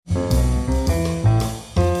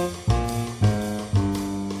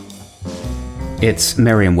It's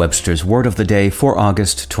Merriam-Webster's Word of the Day for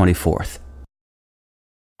August 24th.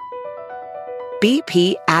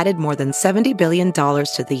 BP added more than $70 billion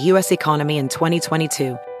to the U.S. economy in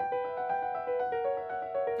 2022.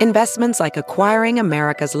 Investments like acquiring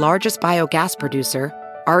America's largest biogas producer,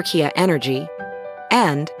 Archaea Energy,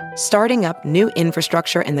 and starting up new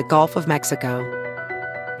infrastructure in the Gulf of Mexico.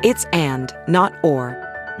 It's and, not or.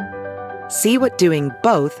 See what doing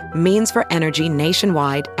both means for energy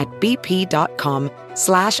nationwide at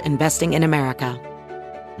bp.com/investing in America.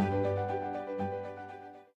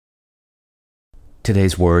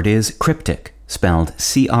 Today's word is cryptic, spelled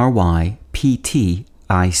C-R-Y-P-T-I-C.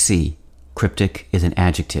 Cryptic is an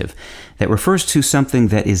adjective that refers to something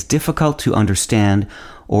that is difficult to understand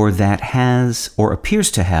or that has or appears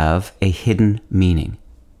to have a hidden meaning.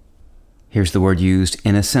 Here's the word used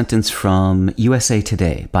in a sentence from USA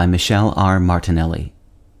Today by Michelle R. Martinelli.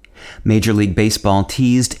 Major League Baseball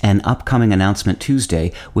teased an upcoming announcement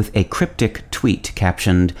Tuesday with a cryptic tweet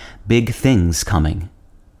captioned, "Big things coming."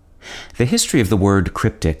 The history of the word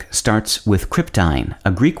cryptic starts with cryptine,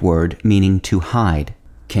 a Greek word meaning to hide.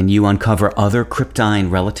 Can you uncover other cryptine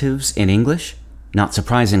relatives in English? Not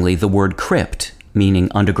surprisingly, the word crypt,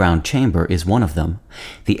 meaning underground chamber, is one of them.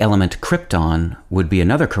 The element krypton would be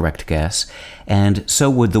another correct guess, and so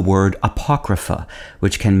would the word apocrypha,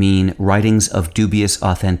 which can mean writings of dubious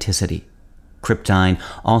authenticity. Cryptine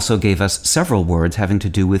also gave us several words having to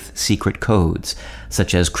do with secret codes,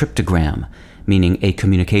 such as cryptogram, meaning a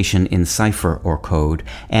communication in cipher or code,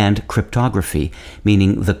 and cryptography,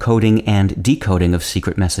 meaning the coding and decoding of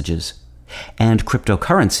secret messages. And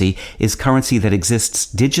cryptocurrency is currency that exists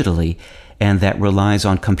digitally and that relies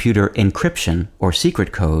on computer encryption or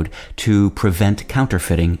secret code to prevent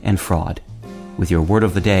counterfeiting and fraud. With your Word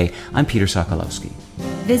of the Day, I'm Peter Sokolowski.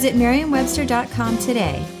 Visit Merriam-Webster.com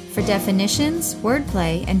today for definitions,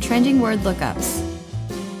 wordplay, and trending word lookups.